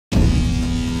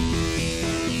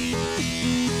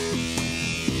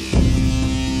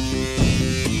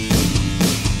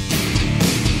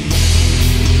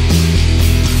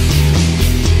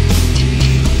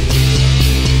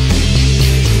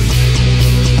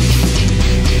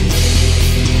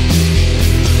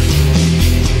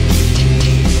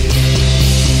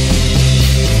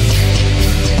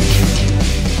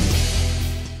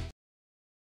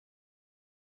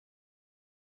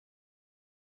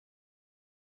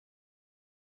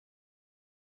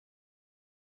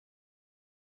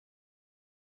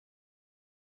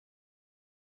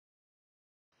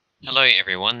Hello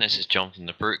everyone, this is John from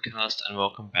the Brutecast and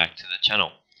welcome back to the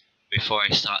channel. Before I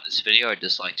start this video, I'd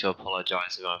just like to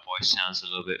apologise if my voice sounds a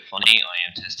little bit funny. I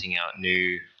am testing out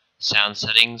new sound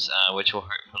settings which will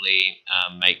hopefully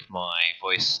make my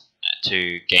voice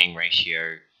to gain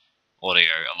ratio audio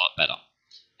a lot better.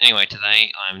 Anyway,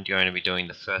 today I'm going to be doing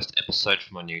the first episode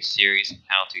from my new series,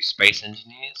 How to Space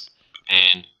Engineers,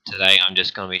 and today I'm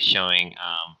just going to be showing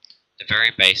the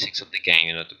very basics of the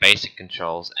game, the basic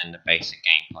controls and the basic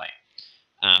gameplay.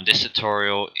 This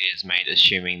tutorial is made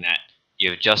assuming that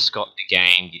you've just got the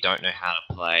game, you don't know how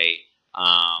to play,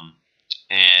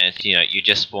 and you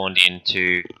just spawned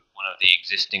into one of the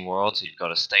existing worlds. You've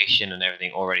got a station and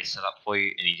everything already set up for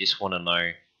you, and you just want to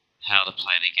know how to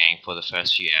play the game for the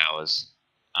first few hours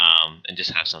and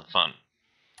just have some fun.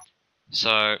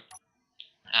 So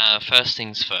first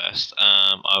things first,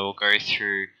 I will go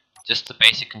through just the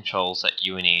basic controls that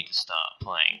you need to start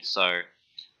playing. So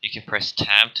you can press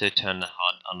tab to turn the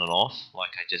HUD on and off, like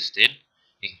I just did.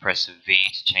 You can press V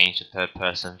to change the third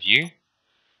person view.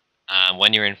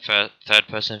 When you're in third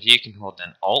person view, you can hold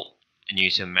down Alt and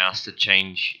use your mouse to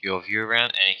change your view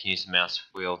around, and you can use the mouse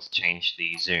wheel to change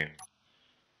the zoom.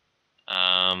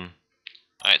 Alright,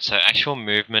 so actual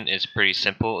movement is pretty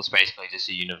simple. It's basically just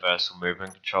a universal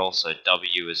movement control. So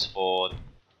W is forward,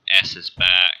 S is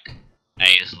back,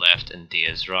 A is left, and D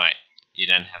is right. You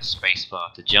then have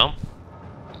spacebar to jump,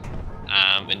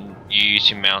 and you use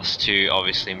your mouse to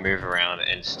obviously move around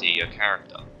and steer your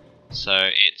character. So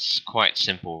it's quite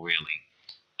simple, really.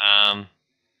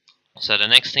 So the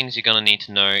next things you're going to need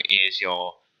to know is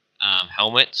your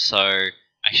helmet. So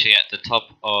actually at the top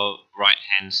of right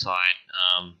hand side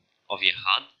of your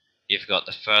HUD, you've got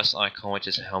the first icon, which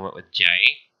is a helmet with J,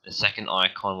 the second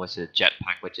icon, which is a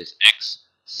jetpack, which is X,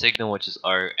 signal, which is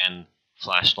O, and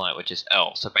flashlight, which is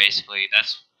L. So basically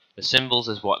that's the symbols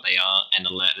is what they are, and the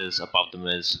letters above them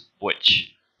is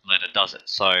which letter does it.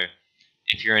 So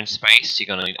if you're in space, you're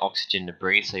going to need oxygen to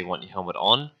breathe, so you want your helmet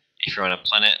on. If you're on a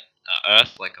planet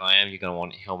Earth like I am, you're going to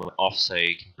want your helmet off so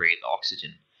you can breathe the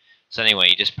oxygen. So anyway,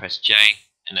 you just press J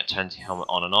and that turns your helmet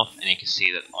on and off, and you can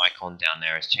see that the icon down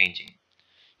there is changing.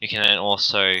 You can then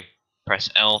also press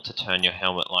L to turn your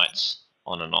helmet lights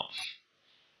on and off.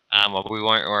 Well, we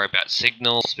won't worry about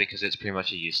signals because it's pretty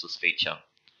much a useless feature.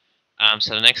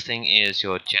 So the next thing is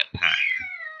your jetpack.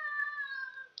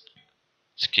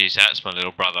 Excuse that, it's my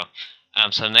little brother.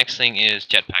 So the next thing is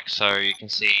jetpack. So you can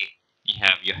see you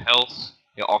have your health,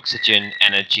 your oxygen,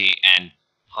 energy, and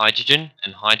hydrogen.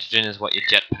 And hydrogen is what your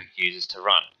jetpack uses to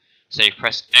run. So you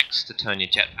press X to turn your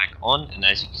jetpack on, and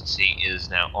as you can see, it is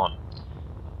now on.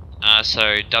 So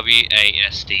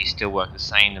WASD still work the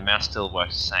same, the mouse still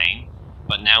works the same,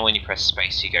 but now when you press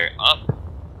space you go up,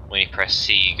 when you press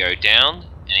C you go down,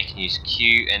 and you can use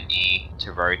Q and E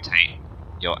to rotate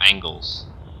your angles.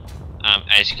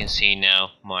 As you can see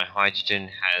now, my hydrogen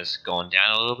has gone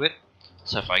down a little bit,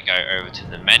 so if I go over to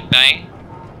the med bay,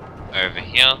 over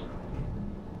here,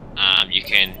 you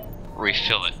can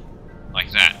refill it,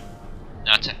 like that.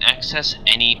 Now to access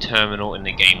any terminal in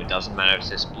the game, it doesn't matter if it's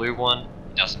this blue one,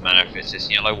 it doesn't matter if it's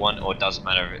this yellow one, or it doesn't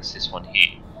matter if it's this one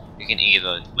here. You can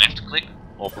either left click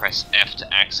or press F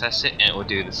to access it, and it will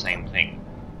do the same thing.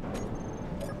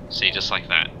 See, just like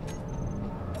that.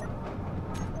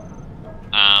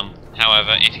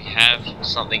 However, if you have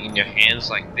something in your hands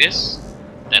like this,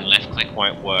 then left click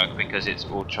won't work because it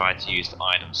will try to use the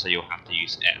item, so you'll have to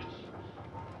use F.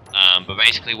 But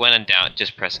basically, when in doubt,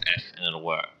 just press F and it'll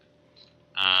work.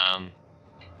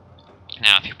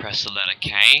 Now if you press the letter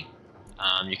K,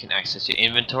 you can access your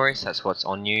inventory, so that's what's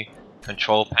on you.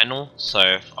 Control panel, so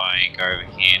if I go over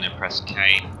here and then press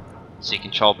K, see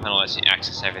control panel lets you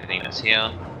access everything that's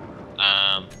here.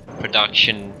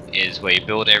 Production is where you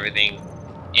build everything.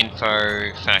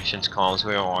 Info, factions, comms,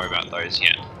 we won't worry about those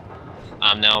yet.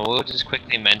 Now we'll just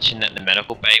quickly mention that the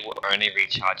medical bay will only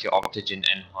recharge your oxygen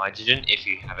and hydrogen if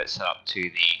you have it set up to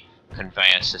the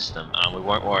conveyor system. We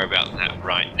won't worry about that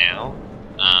right now,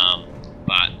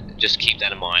 but just keep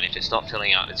that in mind. If it's not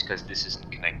filling out, it's because this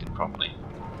isn't connected properly.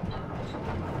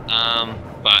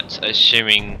 But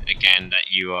assuming again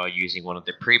that you are using one of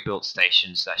the pre-built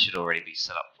stations, that should already be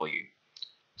set up for you.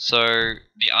 So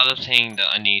the other thing that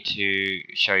I need to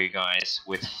show you guys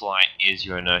with flight is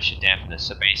your inertia dampeners.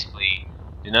 So basically,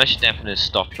 the inertia dampeners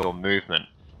stop your movement.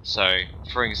 So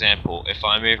for example, if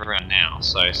I move around now,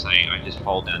 so say I just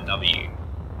hold down W,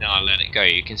 now I let it go,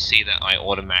 you can see that I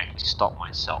automatically stop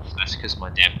myself. That's because my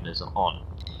dampeners are on.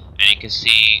 And you can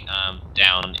see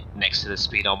down next to the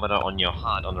speedometer on your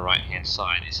HUD on the right hand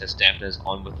side, it says dampeners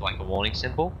on with like a warning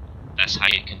symbol. That's how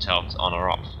you can tell if it's on or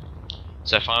off.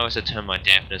 So if I was to turn my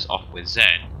dampeners off with Z,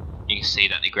 you can see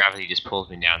that the gravity just pulls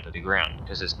me down to the ground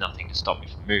because there's nothing to stop me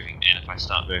from moving. And if I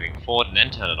start moving forward and then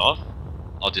turn it off,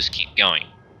 I'll just keep going.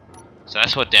 So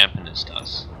that's what dampeners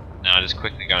does. Now I'll just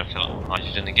quickly go and fill up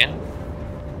hydrogen again.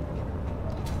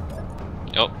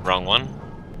 Oh, wrong one.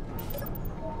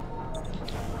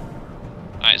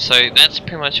 Alright, so that's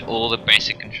pretty much all the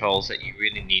basic controls that you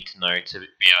really need to know to be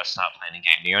able to start playing the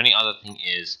game. The only other thing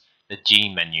is the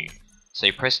G menu. So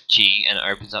you press G and it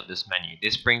opens up this menu.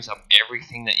 This brings up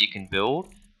everything that you can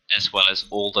build, as well as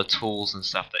all the tools and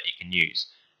stuff that you can use.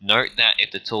 Note that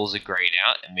if the tools are grayed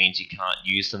out, it means you can't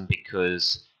use them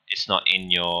because it's not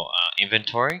in your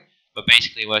inventory. But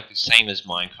basically it works the same as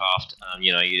Minecraft.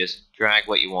 You know, you just drag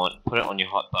what you want, put it on your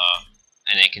hotbar,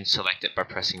 and it can select it by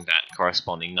pressing that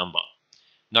corresponding number.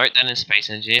 Note that in Space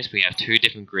Engineers we have two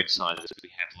different grid sizes. We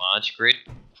have large grid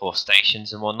for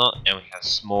stations and whatnot, and we have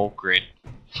small grid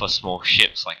for small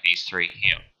ships like these three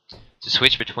here. To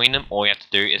switch between them, all you have to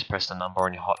do is press the number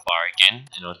on your hotbar again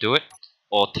and it'll do it,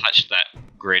 or touch that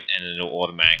grid and it'll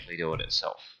automatically do it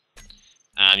itself.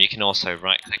 You can also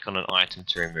right click on an item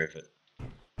to remove it.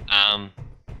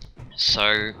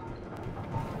 So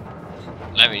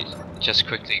let me just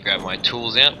quickly grab my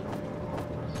tools out.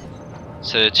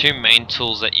 So the two main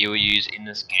tools that you will use in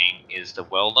this game is the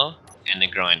welder and the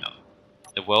grinder.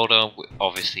 The welder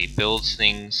obviously builds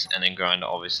things, and then grinder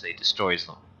obviously destroys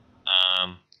them.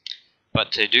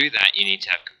 But to do that you need to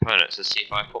have components. So see,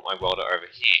 if I put my welder over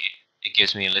here, it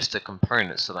gives me a list of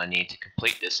components that I need to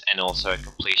complete this, and also a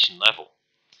completion level.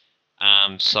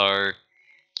 So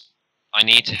I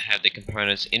need to have the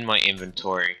components in my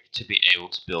inventory to be able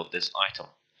to build this item.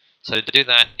 So to do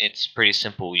that, it's pretty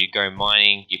simple. You go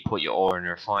mining, you put your ore in a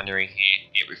refinery here,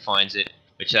 it refines it,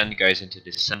 which then goes into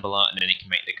the assembler, and then you can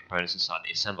make the components inside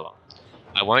the assembler.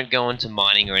 I won't go into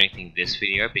mining or anything this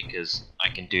video because I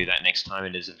can do that next time.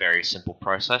 It is a very simple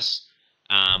process.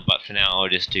 But for now, I'll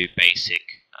just do basic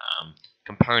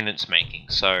components making.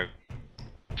 So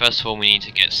first of all, we need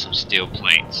to get some steel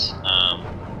plates.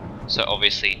 So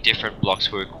obviously different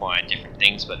blocks will require different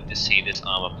things, but to see this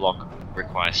armor block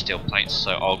requires steel plates,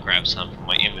 so I'll grab some from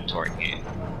my inventory here.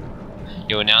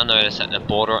 You will now notice that the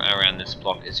border around this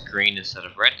block is green instead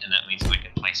of red, and that means I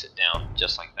can place it down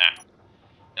just like that.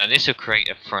 Now this will create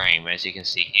a frame, as you can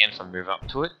see here, and if I move up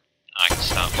to it, I can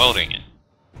start welding it.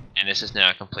 And this is now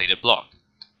a completed block.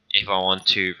 If I want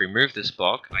to remove this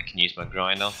block, I can use my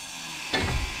grinder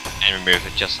and remove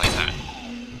it just like that.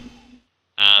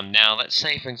 Now let's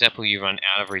say for example you run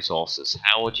out of resources.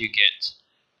 How would you get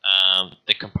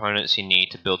the components you need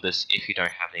to build this if you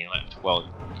don't have any left? Well,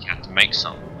 you have to make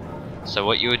some. So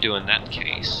what you would do in that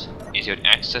case is you would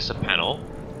access a panel,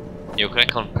 you'll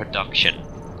click on production,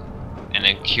 and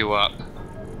then queue up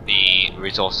the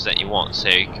resources that you want. So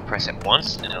you can press it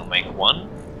once and it'll make 1,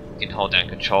 you can hold down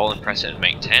control and press it and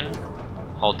make 10,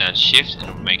 hold down shift and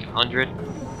it'll make 100,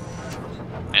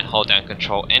 and hold down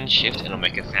control and shift and it'll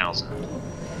make 1000.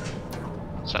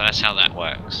 So that's how that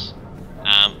works.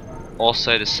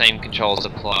 Also the same controls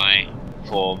apply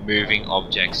for moving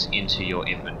objects into your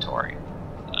inventory.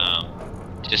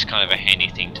 Just kind of a handy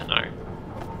thing to know.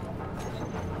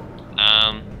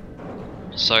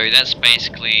 So that's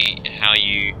basically how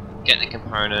you get the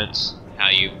components, how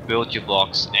you build your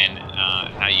blocks, and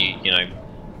how you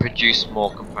produce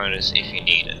more components if you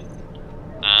need it.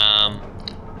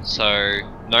 So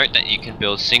note that you can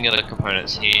build singular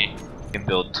components here, you can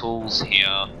build tools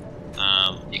here,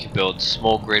 you can build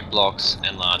small grid blocks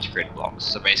and large grid blocks.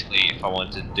 So basically if I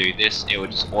wanted to do this, it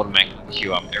would just automatically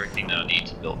queue up everything that I need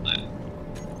to build that.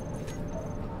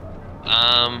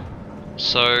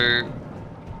 So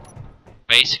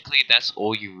basically that's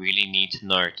all you really need to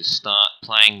know to start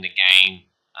playing the game,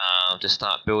 to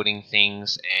start building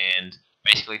things, and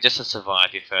basically just to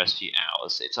survive your first few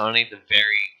hours. It's only the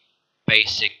very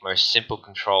basic, most simple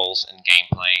controls and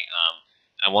gameplay.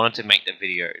 I wanted to make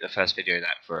the first video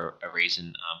that for a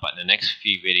reason, but in the next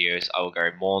few videos I will go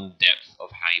more in depth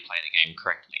of how you play the game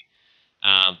correctly.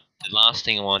 The last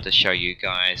thing I wanted to show you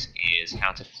guys is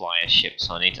how to fly a ship,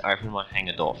 so I need to open my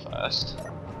hangar door first.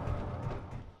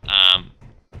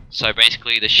 So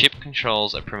basically the ship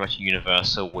controls are pretty much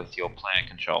universal with your player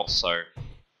controls, so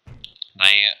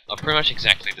they are pretty much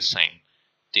exactly the same.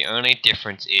 The only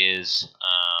difference is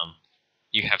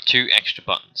you have 2 extra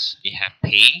buttons. You have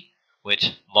P,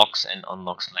 which locks and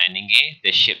unlocks landing gear.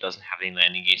 This ship doesn't have any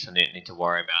landing gear, so I don't need to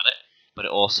worry about it. But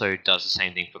it also does the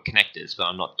same thing for connectors, but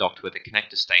I'm not docked with a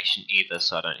connector station either,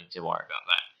 so I don't need to worry about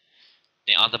that.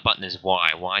 The other button is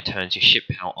Y. Y turns your ship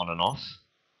power on and off.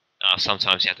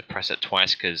 Sometimes you have to press it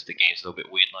twice because the game's a little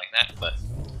bit weird like that, but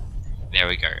there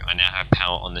we go. I now have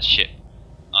power on the ship.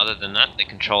 Other than that, the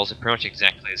controls are pretty much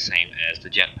exactly the same as the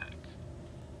jetpack.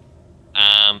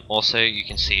 Also, you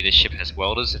can see the ship has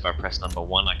welders. If I press number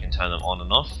 1, I can turn them on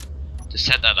and off. To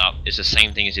set that up is the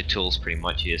same thing as your tools pretty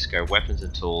much. You just go weapons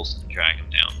and tools and drag them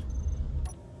down.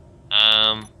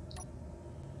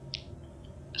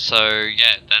 So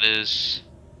yeah, that is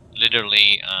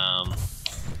literally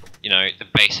you know, the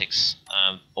basics.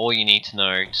 All you need to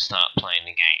know to start playing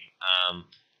the game.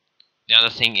 The other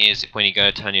thing is, when you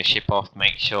go to turn your ship off,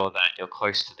 make sure that you're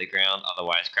close to the ground,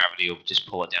 otherwise gravity will just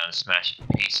pull it down and smash it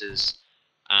to pieces.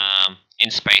 In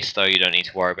space though, you don't need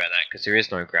to worry about that because there is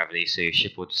no gravity, so your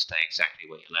ship will just stay exactly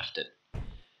where you left it.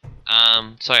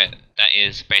 So yeah, that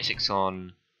is basics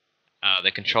on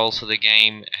the controls for the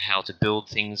game, how to build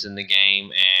things in the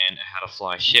game, and how to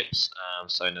fly ships.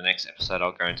 So in the next episode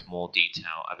I'll go into more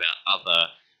detail about other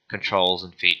controls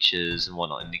and features and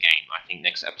whatnot in the game. I think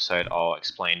next episode I'll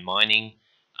explain mining,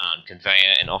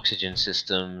 conveyor and oxygen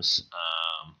systems,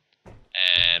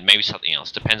 and maybe something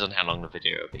else. Depends on how long the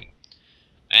video will be.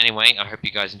 Anyway, I hope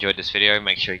you guys enjoyed this video.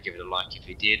 Make sure you give it a like if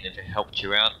you did, and if it helped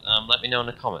you out, let me know in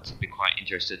the comments. I'd be quite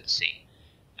interested to see.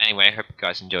 Anyway, I hope you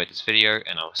guys enjoyed this video,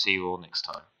 and I'll see you all next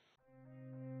time.